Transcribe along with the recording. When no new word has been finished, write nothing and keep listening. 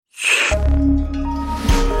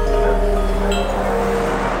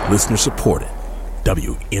Listener supported.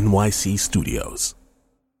 WNYC Studios.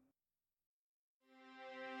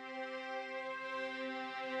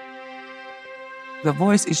 The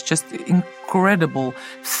voice is just incredible,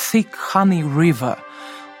 thick honey river.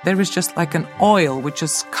 There is just like an oil which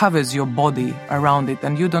just covers your body around it,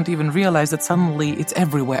 and you don't even realize that suddenly it's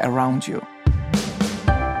everywhere around you.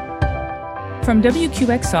 From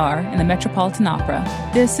WQXR and the Metropolitan Opera,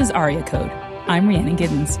 this is Aria Code. I'm Rhiannon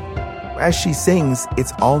Giddens. As she sings,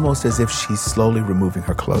 it's almost as if she's slowly removing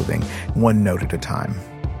her clothing, one note at a time.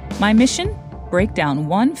 My mission? Break down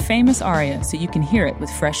one famous aria so you can hear it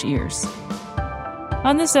with fresh ears.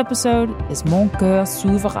 On this episode is Mon cœur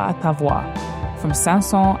s'ouvre à ta voix, from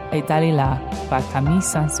Samson et Dalila by Camille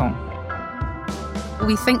Saint-Saëns.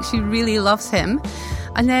 We think she really loves him,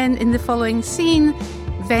 and then in the following scene,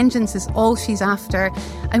 vengeance is all she's after,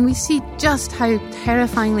 and we see just how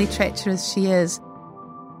terrifyingly treacherous she is.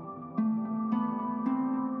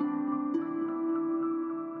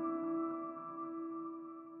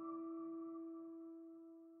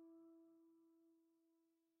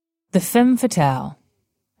 The femme fatale.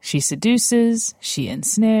 She seduces, she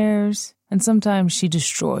ensnares, and sometimes she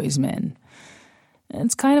destroys men.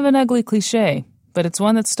 It's kind of an ugly cliche, but it's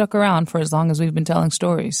one that's stuck around for as long as we've been telling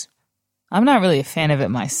stories. I'm not really a fan of it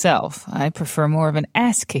myself. I prefer more of an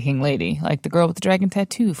ass-kicking lady, like the girl with the dragon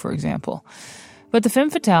tattoo, for example. But the femme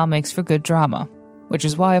fatale makes for good drama, which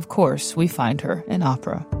is why, of course, we find her in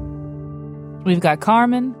opera. We've got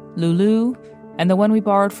Carmen, Lulu, and the one we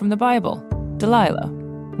borrowed from the Bible, Delilah.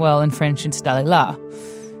 Well, in French, it's Dalila.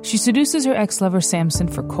 She seduces her ex-lover Samson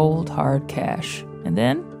for cold, hard cash. And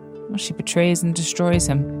then, she betrays and destroys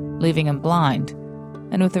him, leaving him blind,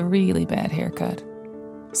 and with a really bad haircut.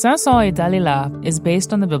 Samson et Dalila is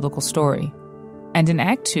based on the biblical story. And in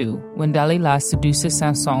Act 2, when Dalila seduces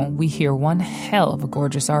Samson, we hear one hell of a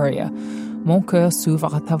gorgeous aria, Mon cœur s'ouvre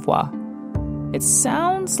à ta voix. It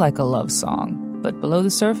sounds like a love song, but below the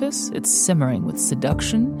surface, it's simmering with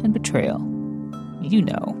seduction and betrayal. You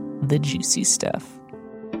know, the juicy stuff.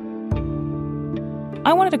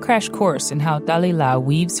 I wanted a crash course in how Dalila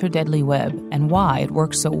weaves her deadly web and why it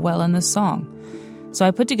works so well in this song. So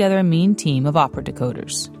I put together a mean team of opera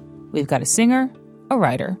decoders. We've got a singer, a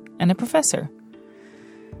writer, and a professor.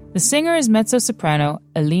 The singer is mezzo-soprano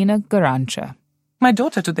Elena Garancha. My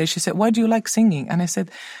daughter today, she said, "Why do you like singing?" And I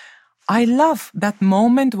said, I love that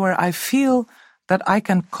moment where I feel that I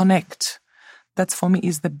can connect. That for me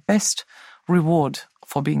is the best reward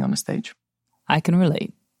for being on a stage. I can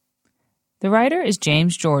relate. The writer is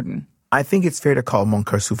James Jordan. I think it's fair to call Mon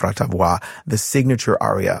cœur s'ouvre à ta voix the signature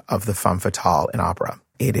aria of the femme fatale in opera.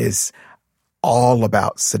 It is all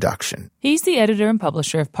about seduction. He's the editor and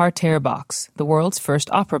publisher of Parterre Box, the world's first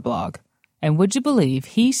opera blog. And would you believe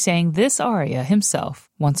he sang this aria himself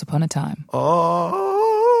once upon a time?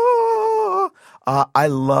 I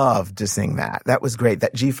loved to sing that. That was great.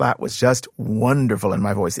 That G-flat was just wonderful in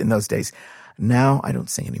my voice in those days. Now I don't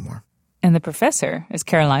sing anymore. And the professor is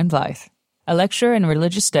Caroline Blythe, a lecturer in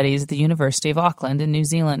religious studies at the University of Auckland in New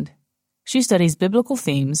Zealand. She studies biblical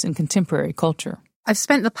themes and contemporary culture. I've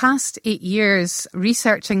spent the past 8 years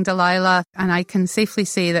researching Delilah, and I can safely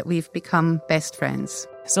say that we've become best friends.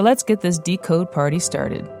 So let's get this decode party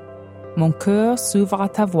started. Mon cœur s'ouvre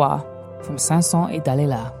à ta voix, from Samson et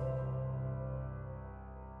Dalila.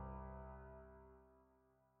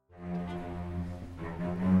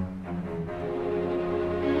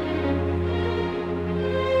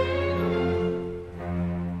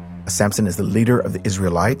 Samson is the leader of the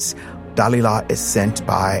Israelites. Dalila is sent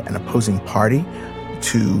by an opposing party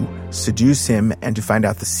to seduce him and to find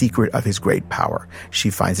out the secret of his great power. She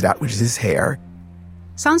finds it out, which is his hair.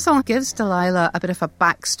 Samson gives Delilah a bit of a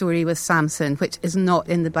backstory with Samson, which is not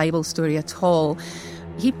in the Bible story at all.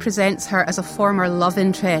 He presents her as a former love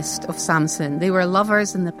interest of Samson. They were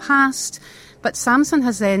lovers in the past, but Samson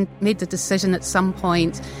has then made the decision at some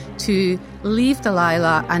point to leave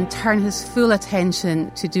Delilah and turn his full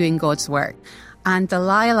attention to doing God's work. And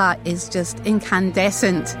Delilah is just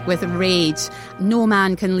incandescent with rage. No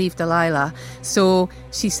man can leave Delilah. So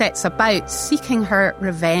she sets about seeking her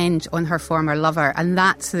revenge on her former lover. And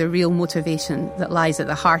that's the real motivation that lies at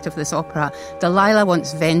the heart of this opera. Delilah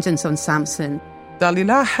wants vengeance on Samson.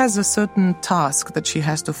 Dalila has a certain task that she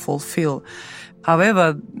has to fulfill.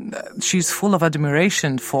 However, she's full of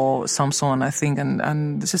admiration for Samson, I think,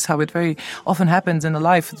 and this is how it very often happens in a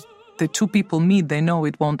life. The two people meet, they know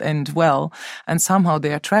it won't end well, and somehow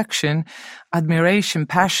the attraction, admiration,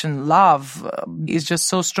 passion, love is just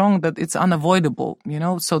so strong that it's unavoidable, you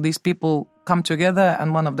know? So these people come together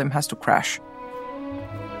and one of them has to crash.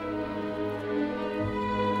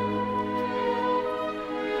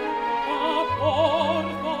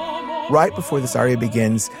 Right before this aria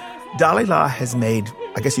begins, Dalila has made,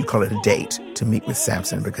 I guess you'd call it a date, to meet with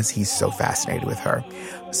Samson because he's so fascinated with her.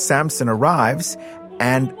 Samson arrives,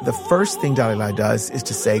 and the first thing Dalila does is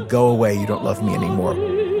to say, "Go away, you don't love me anymore."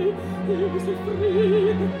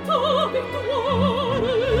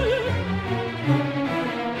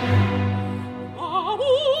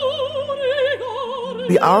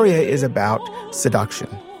 The aria is about seduction,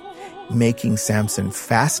 making Samson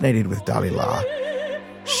fascinated with Dalila.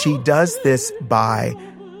 She does this by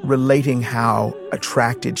relating how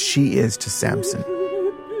attracted she is to Samson.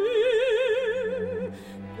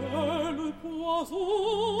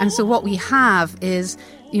 And so what we have is,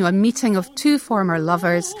 a meeting of two former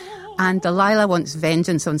lovers, and Delilah wants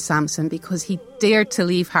vengeance on Samson because he dared to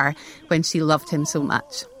leave her when she loved him so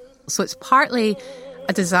much. So it's partly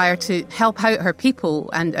a desire to help out her people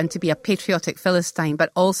and to be a patriotic Philistine,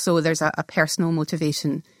 but also there's a personal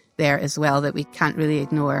motivation there as well that we can't really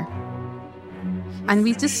ignore. And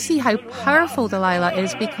we just see how powerful Delilah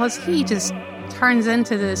is because he just turns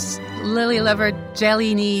into this lily-livered,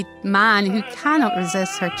 jelly-kneed man who cannot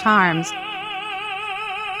resist her charms.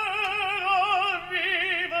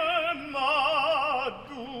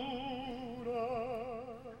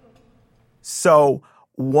 So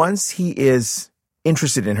once he is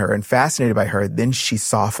interested in her and fascinated by her, then she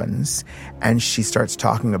softens and she starts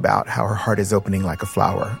talking about how her heart is opening like a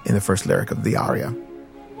flower in the first lyric of the aria.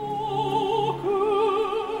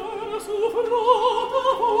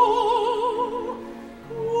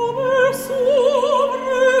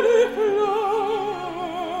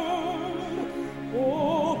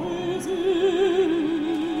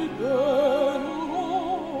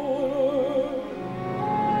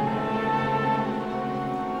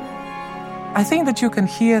 I think that you can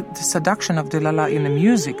hear the seduction of Delilah in the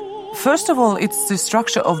music. First of all, it's the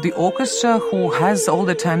structure of the orchestra who has all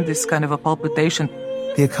the time this kind of a palpitation.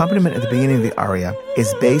 The accompaniment at the beginning of the aria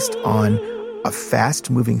is based on a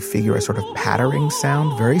fast-moving figure, a sort of pattering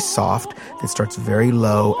sound, very soft, that starts very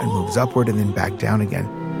low and moves upward and then back down again.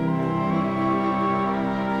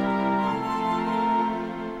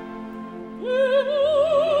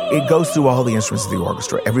 It goes through all the instruments of the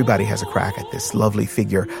orchestra. Everybody has a crack at this lovely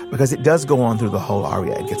figure because it does go on through the whole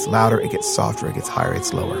aria. It gets louder, it gets softer, it gets higher,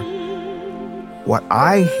 it's lower. What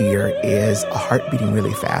I hear is a heart beating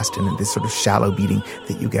really fast and this sort of shallow beating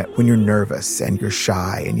that you get when you're nervous and you're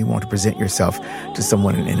shy and you want to present yourself to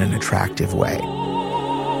someone in an attractive way.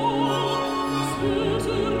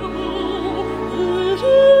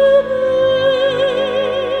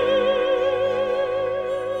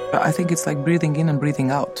 I think it's like breathing in and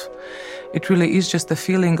breathing out. It really is just the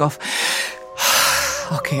feeling of,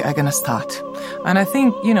 okay, I'm gonna start. And I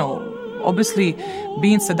think, obviously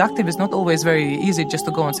being seductive is not always very easy just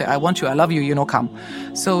to go and say, I want you, I love you, come.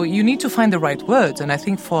 So you need to find the right words. And I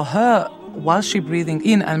think for her, while she's breathing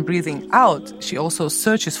in and breathing out, she also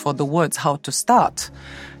searches for the words, how to start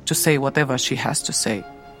to say whatever she has to say.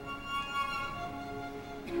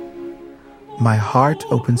 My heart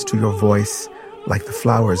opens to your voice like the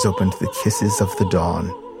flowers open to the kisses of the dawn.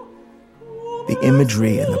 The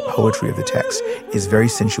imagery and the poetry of the text is very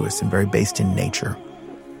sensuous and very based in nature.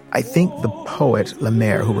 I think the poet,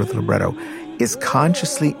 Lemaire, who wrote the libretto, is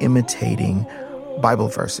consciously imitating Bible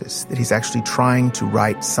verses, that he's actually trying to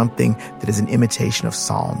write something that is an imitation of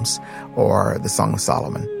Psalms or the Song of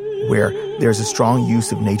Solomon, where there's a strong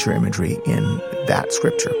use of nature imagery in that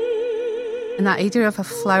scripture. And that idea of a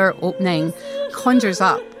flower opening conjures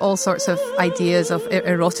up all sorts of ideas of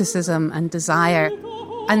eroticism and desire.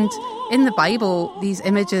 And in the Bible, these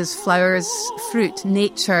images, flowers, fruit,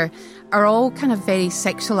 nature, are all kind of very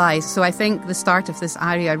sexualized. So I think the start of this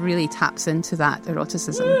aria really taps into that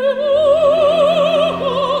eroticism.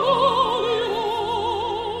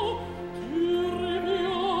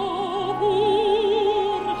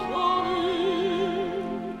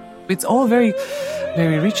 It's all very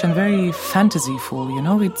rich and very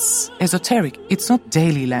fantasyful, it's esoteric. It's not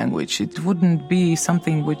daily language. It wouldn't be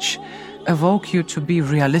something which evoke you to be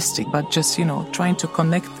realistic, but just, trying to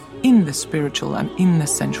connect in the spiritual and in the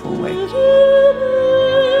sensual way.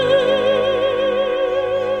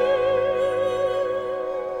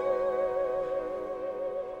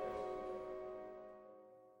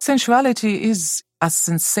 Sensuality is a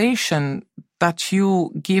sensation that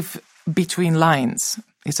you give between lines.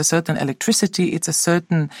 It's a certain electricity, it's a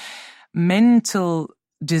certain mental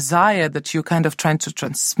desire that you're kind of trying to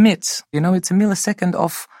transmit. It's a millisecond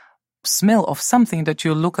of smell of something that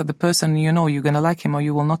you look at the person, you're going to like him or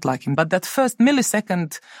you will not like him. But that first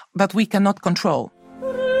millisecond that we cannot control.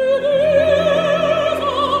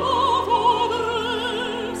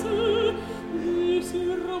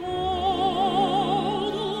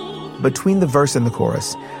 Between the verse and the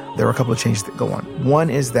chorus, there are a couple of changes that go on. One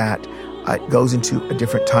is that it goes into a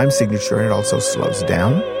different time signature, and it also slows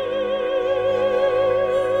down.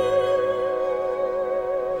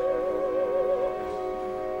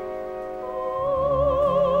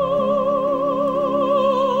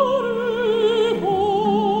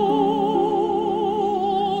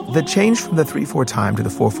 The change from the 3/4 time to the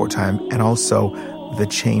 4/4 time, and also the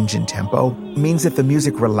change in tempo, means that the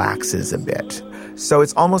music relaxes a bit. So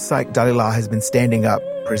it's almost like Dalila has been standing up,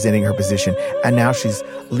 presenting her position, and now she's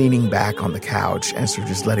leaning back on the couch and sort of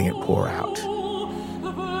just letting it pour out.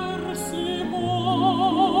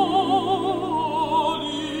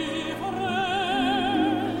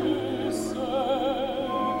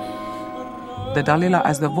 The Dalila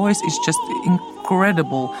as the voice is just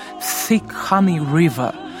incredible, thick honey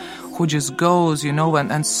river who just goes,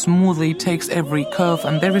 and smoothly takes every curve,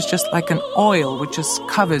 and there is just like an oil which just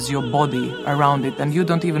covers your body around it, and you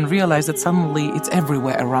don't even realize that suddenly it's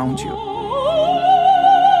everywhere around you.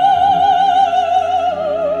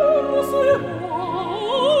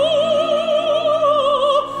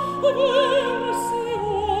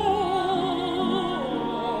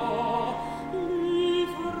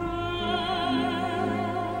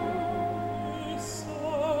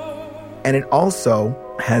 And it also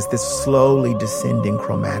has this slowly descending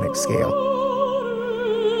chromatic scale.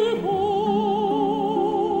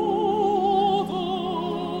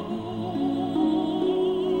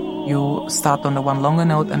 You start on the one longer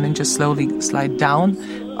note and then just slowly slide down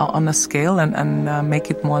on a scale and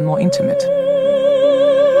make it more and more intimate.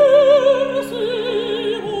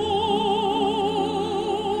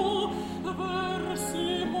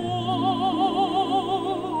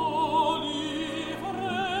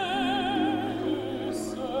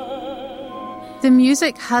 The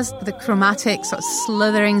music has the chromatic sort of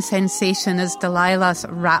slithering sensation as Delilah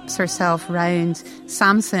sort of wraps herself round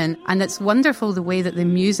Samson, and it's wonderful the way that the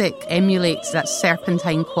music emulates that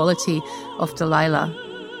serpentine quality of Delilah.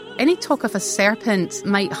 Any talk of a serpent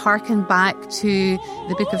might harken back to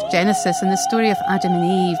the book of Genesis and the story of Adam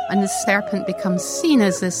and Eve, and the serpent becomes seen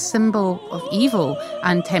as this symbol of evil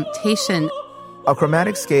and temptation. A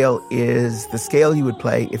chromatic scale is the scale you would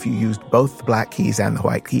play if you used both the black keys and the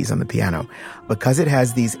white keys on the piano. Because it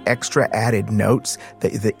has these extra added notes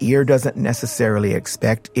that the ear doesn't necessarily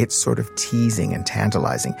expect, it's sort of teasing and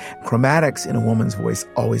tantalizing. Chromatics in a woman's voice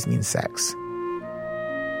always mean sex.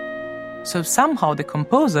 So somehow the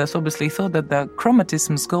composers obviously thought that the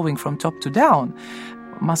chromatisms going from top to down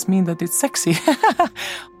must mean that it's sexy,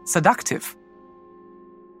 seductive.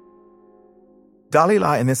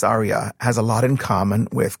 Dalila in this aria has a lot in common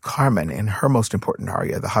with Carmen in her most important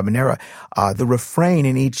aria, the Habanera. The refrain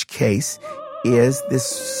in each case is this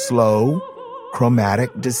slow, chromatic,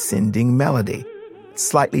 descending melody. It's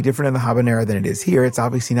slightly different in the Habanera than it is here. It's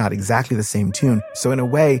obviously not exactly the same tune. So in a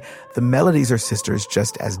way, the melodies are sisters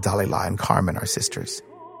just as Dalila and Carmen are sisters.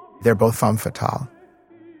 They're both femme fatale.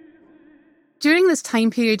 During this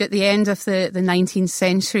time period at the end of the 19th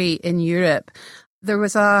century in Europe, there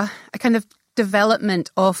was a kind of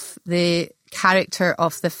development of the character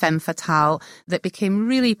of the femme fatale that became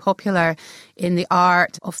really popular in the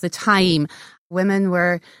art of the time. Women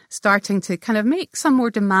were starting to kind of make some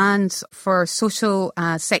more demands for social,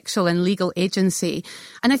 sexual and legal agency.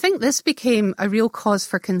 And I think this became a real cause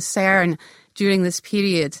for concern during this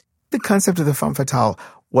period. The concept of the femme fatale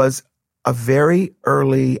was a very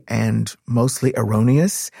early and mostly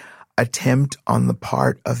erroneous attempt on the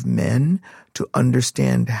part of men to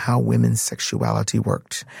understand how women's sexuality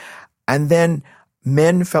worked. And then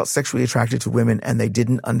men felt sexually attracted to women and they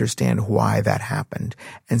didn't understand why that happened.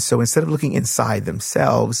 And so instead of looking inside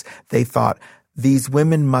themselves, they thought, these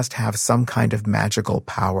women must have some kind of magical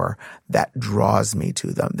power that draws me to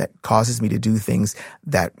them, that causes me to do things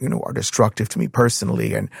that, are destructive to me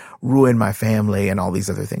personally and ruin my family and all these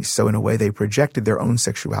other things. So in a way, they projected their own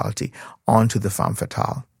sexuality onto the femme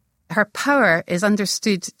fatale. Her power is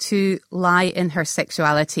understood to lie in her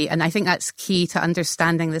sexuality, and I think that's key to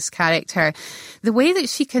understanding this character. The way that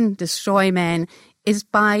she can destroy men is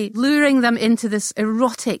by luring them into this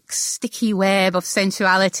erotic, sticky web of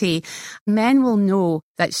sensuality. Men will know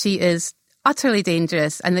that she is utterly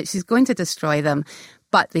dangerous and that she's going to destroy them,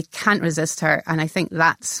 but they can't resist her, and I think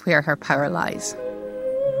that's where her power lies.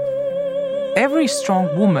 Every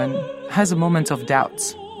strong woman has a moment of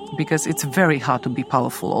doubts, because it's very hard to be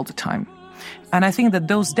powerful all the time. And I think that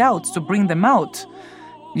those doubts, to bring them out,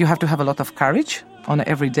 you have to have a lot of courage on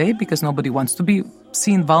every day, because nobody wants to be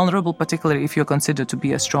seen vulnerable, particularly if you're considered to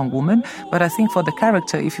be a strong woman. But I think for the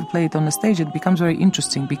character, if you play it on the stage, it becomes very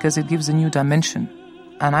interesting because it gives a new dimension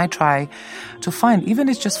And I try to find, even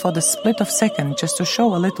if it's just for the split of second, just to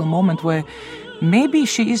show a little moment where maybe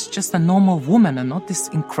she is just a normal woman and not this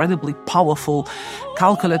incredibly powerful,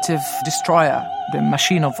 calculative destroyer, the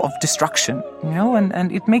machine of destruction,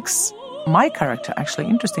 and it makes my character actually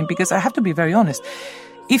interesting, because I have to be very honest.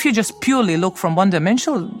 If you just purely look from one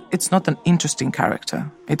dimension, it's not an interesting character.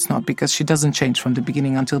 It's not, because she doesn't change from the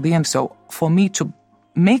beginning until the end. So for me to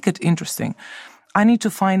make it interesting, I need to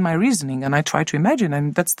find my reasoning, and I try to imagine,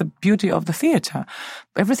 and that's the beauty of the theater.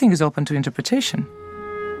 Everything is open to interpretation.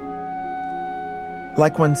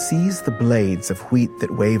 Like one sees the blades of wheat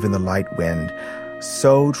that wave in the light wind,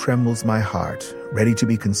 so trembles my heart, ready to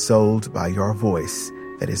be consoled by your voice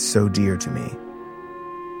that is so dear to me.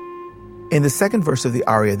 In the second verse of the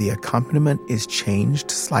aria, the accompaniment is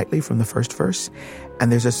changed slightly from the first verse,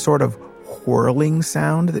 and there's a sort of whirling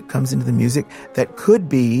sound that comes into the music that could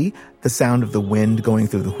be the sound of the wind going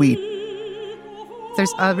through the wheat.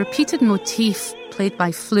 There's a repeated motif played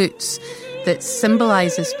by flutes that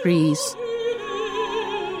symbolizes breeze.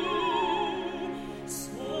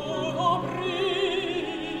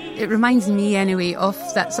 It reminds me, anyway, of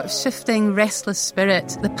that sort of shifting, restless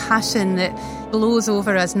spirit, the passion that blows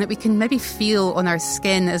over us and that we can maybe feel on our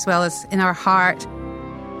skin as well as in our heart.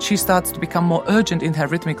 She starts to become more urgent in her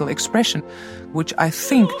rhythmical expression, which I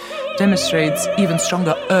think demonstrates even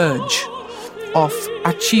stronger urge of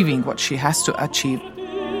achieving what she has to achieve.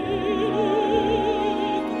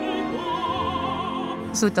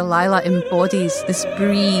 So Delilah embodies this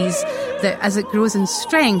breeze that as it grows in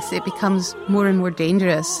strength, it becomes more and more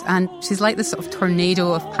dangerous. And she's like this sort of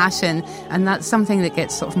tornado of passion. And that's something that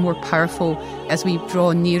gets sort of more powerful as we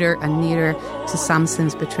draw nearer and nearer to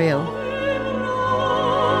Samson's betrayal.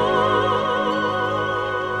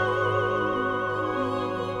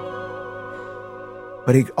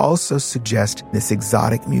 But it also suggests this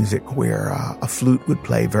exotic music where a flute would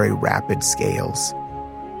play very rapid scales.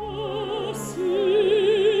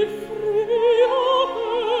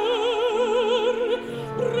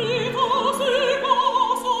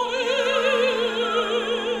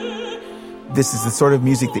 This is the sort of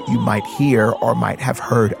music that you might hear or might have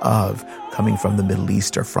heard of coming from the Middle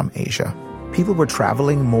East or from Asia. People were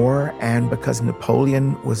traveling more, and because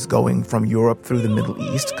Napoleon was going from Europe through the Middle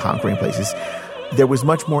East, conquering places, there was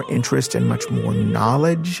much more interest and much more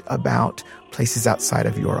knowledge about places outside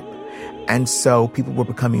of Europe. And so people were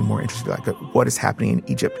becoming more interested, like, what is happening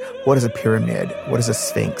in Egypt? What is a pyramid? What is a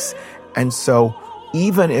sphinx? And so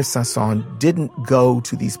even if Sanson didn't go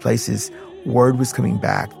to these places, word was coming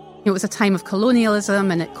back. It was a time of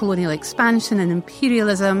colonialism and colonial expansion and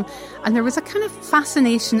imperialism, and there was a kind of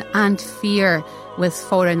fascination and fear with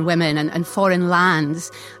foreign women and foreign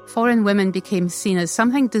lands. Foreign women became seen as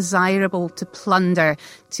something desirable to plunder,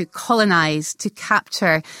 to colonize, to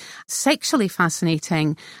capture, sexually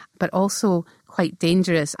fascinating, but also quite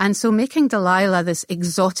dangerous. And so making Delilah this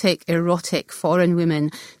exotic, erotic foreign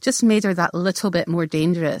woman just made her that little bit more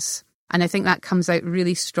dangerous. And I think that comes out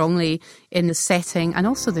really strongly in the setting and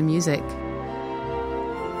also the music.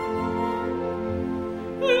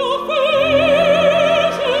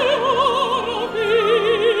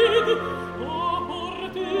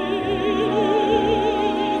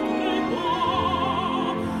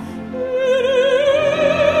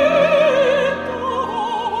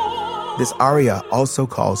 This aria also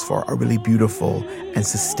calls for a really beautiful and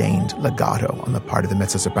sustained legato on the part of the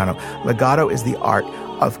mezzo-soprano. Legato is the art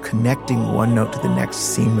of connecting one note to the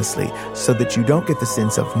next seamlessly so that you don't get the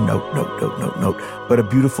sense of note, note, note, note, note, but a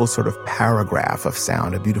beautiful sort of paragraph of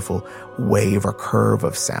sound, a beautiful wave or curve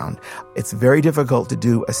of sound. It's very difficult to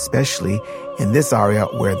do, especially in this aria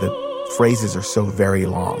where the phrases are so very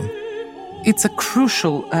long. It's a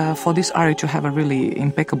crucial for this aria to have a really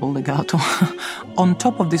impeccable legato. On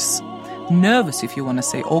top of this nervous, if you want to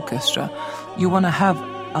say, orchestra, you want to have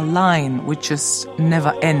a line which just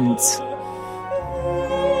never ends.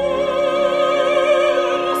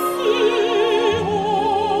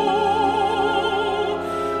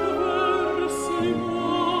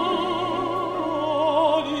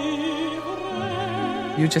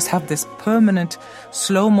 You just have this permanent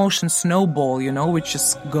slow motion snowball, which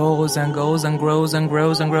just goes and goes and grows and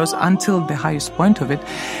grows and grows until the highest point of it.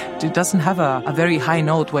 It doesn't have a very high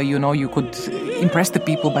note where, you could impress the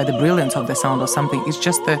people by the brilliance of the sound or something. It's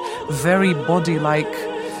just a very body-like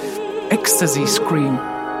ecstasy scream.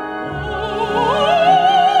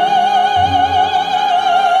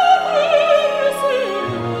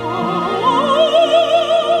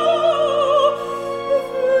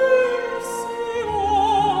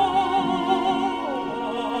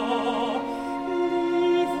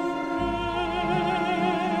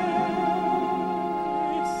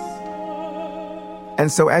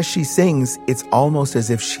 And so as she sings, it's almost as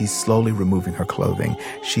if she's slowly removing her clothing.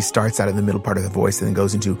 She starts out in the middle part of the voice and then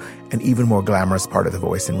goes into an even more glamorous part of the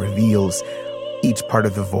voice and reveals each part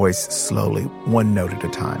of the voice slowly, one note at a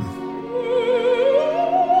time.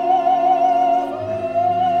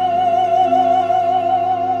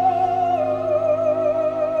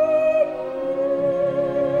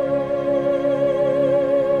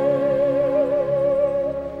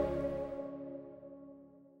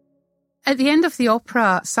 At the end of the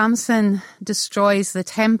opera, Samson destroys the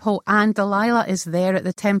temple and Delilah is there at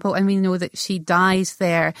the temple, and we know that she dies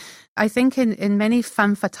there. I think in many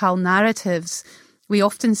femme fatale narratives, we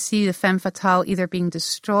often see the femme fatale either being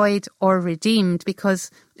destroyed or redeemed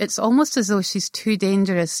because it's almost as though she's too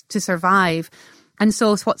dangerous to survive. And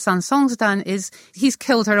so what Sanson's done is he's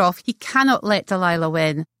killed her off. He cannot let Delilah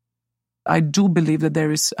win. I do believe that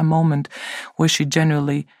there is a moment where she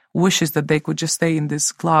genuinely wishes that they could just stay in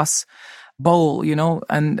this glass bowl,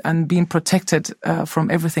 and being protected from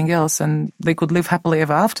everything else, and they could live happily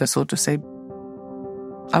ever after, so to say.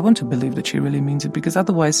 I want to believe that she really means it, because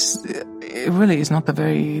otherwise it really is not a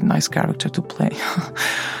very nice character to play.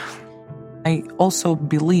 I also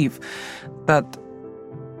believe that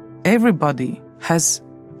everybody has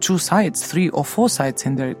two sides, 3 or 4 sides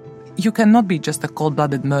in there. You cannot be just a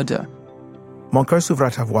cold-blooded murderer. Mon cœur s'ouvre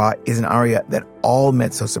à ta voix is an aria that all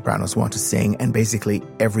mezzo-sopranos want to sing, and basically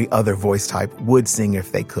every other voice type would sing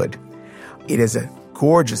if they could. It is a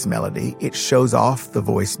gorgeous melody. It shows off the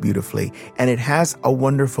voice beautifully, and it has a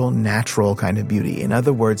wonderful natural kind of beauty. In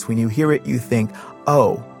other words, when you hear it, you think,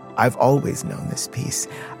 oh, I've always known this piece.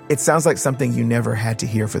 It sounds like something you never had to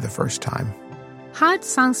hear for the first time. Had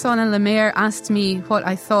Sanson and Lemaire asked me what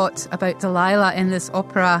I thought about Delilah in this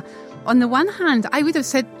opera, on the one hand, I would have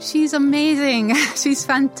said, she's amazing, she's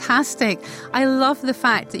fantastic. I love the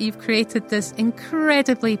fact that you've created this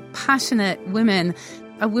incredibly passionate woman,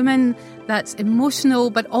 a woman that's emotional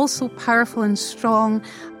but also powerful and strong.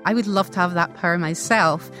 I would love to have that power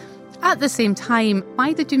myself. At the same time,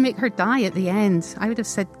 why did you make her die at the end? I would have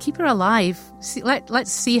said, keep her alive.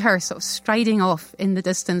 Let's see her sort of striding off in the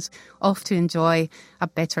distance, off to enjoy a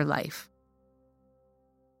better life.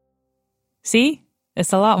 See?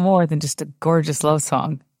 It's a lot more than just a gorgeous love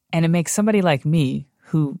song. And it makes somebody like me,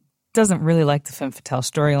 who doesn't really like the femme fatale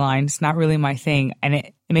storyline, it's not really my thing, and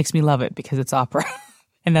it makes me love it because it's opera.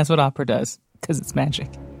 And that's what opera does, because it's magic.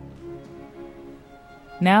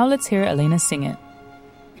 Now let's hear Elena sing it.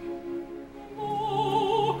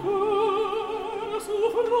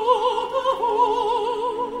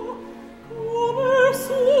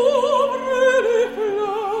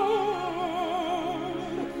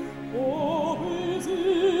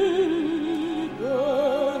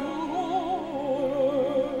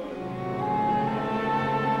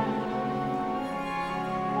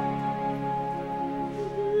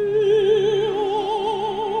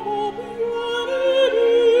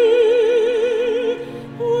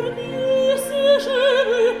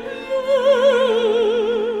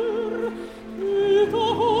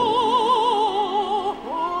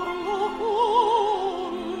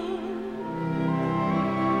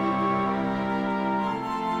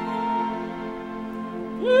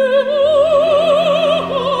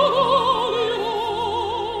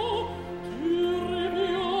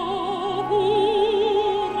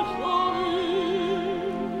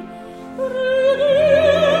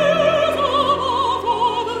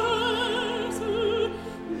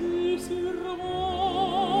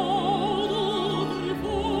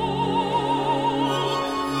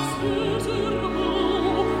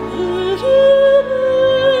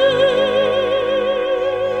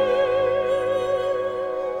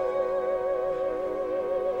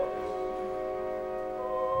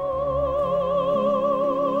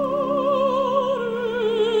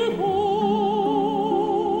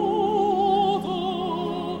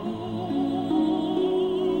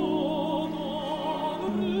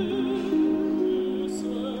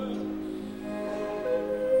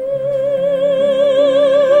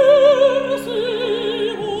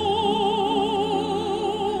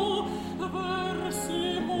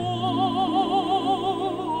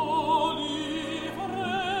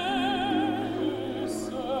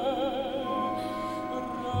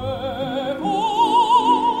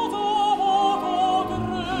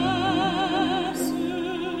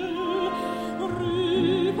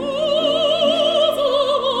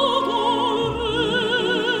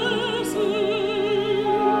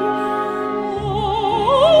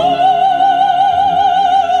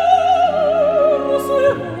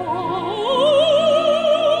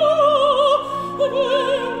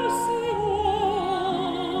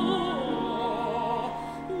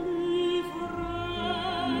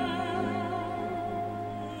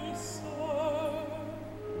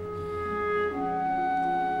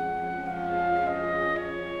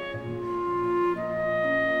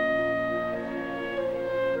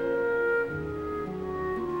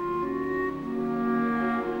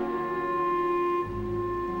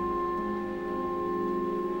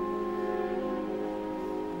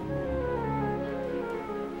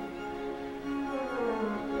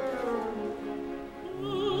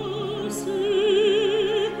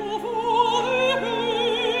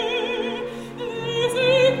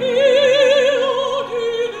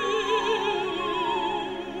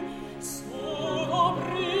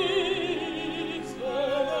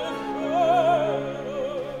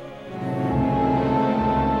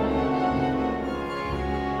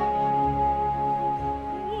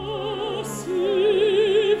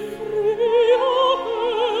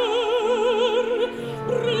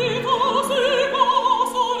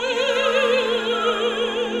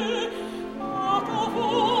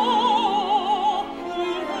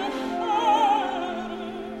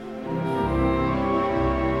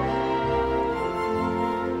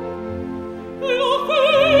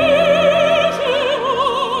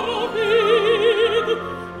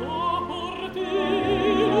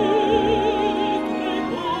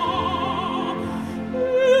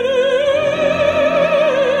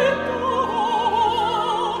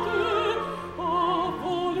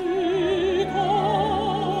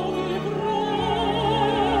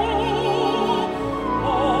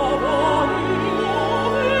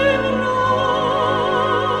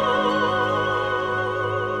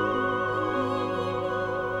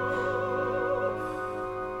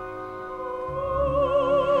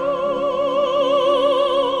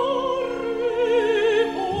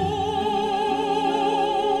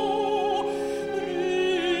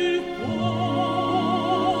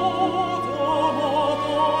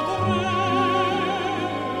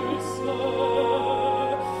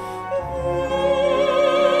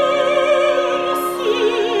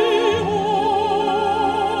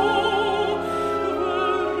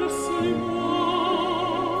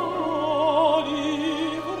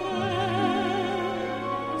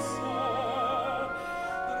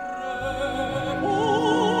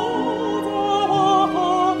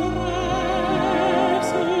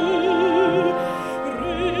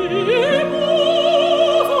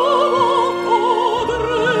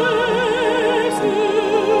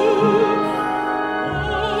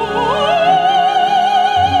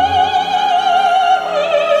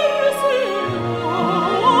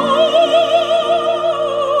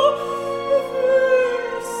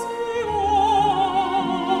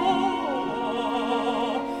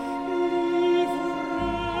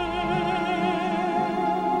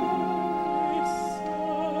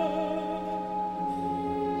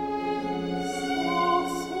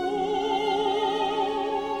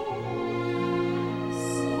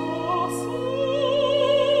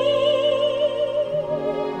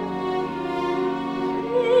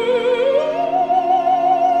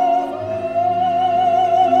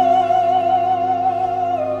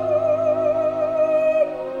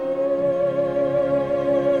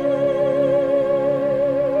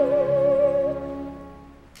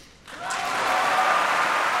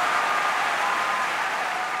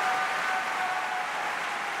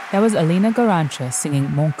 That was Alina Garancha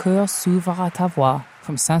singing Mon cœur s'ouvre à ta voix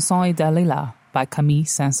from Samson et Dalila by Camille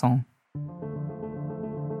Saint-Saëns.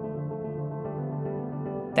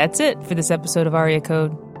 That's it for this episode of Aria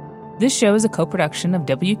Code. This show is a co-production of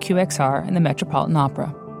WQXR and the Metropolitan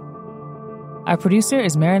Opera. Our producer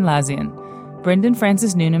is Marin Lazian. Brendan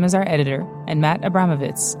Francis Noonan is our editor, and Matt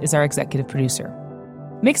Abramovitz is our executive producer.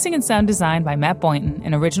 Mixing and sound design by Matt Boynton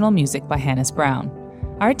and original music by Hannes Brown.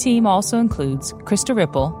 Our team also includes Krista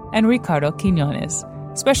Ripple and Ricardo Quinones.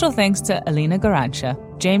 Special thanks to Alina Garancha,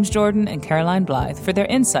 James Jordan, and Caroline Blythe for their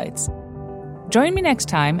insights. Join me next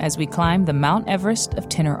time as we climb the Mount Everest of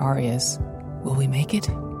tenor arias. Will we make it?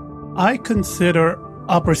 I consider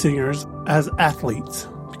opera singers as athletes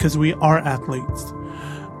because we are athletes.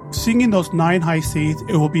 Singing those 9 high Cs,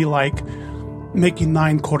 it will be like making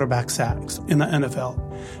 9 quarterback sacks in the NFL.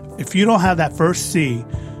 If you don't have that first C,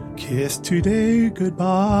 kiss today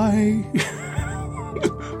goodbye.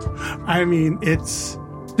 I mean,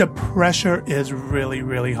 the pressure is really,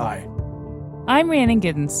 really high. I'm Rhiannon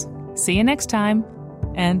Giddens. See you next time.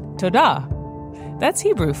 And Todah. That's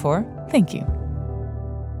Hebrew for thank you.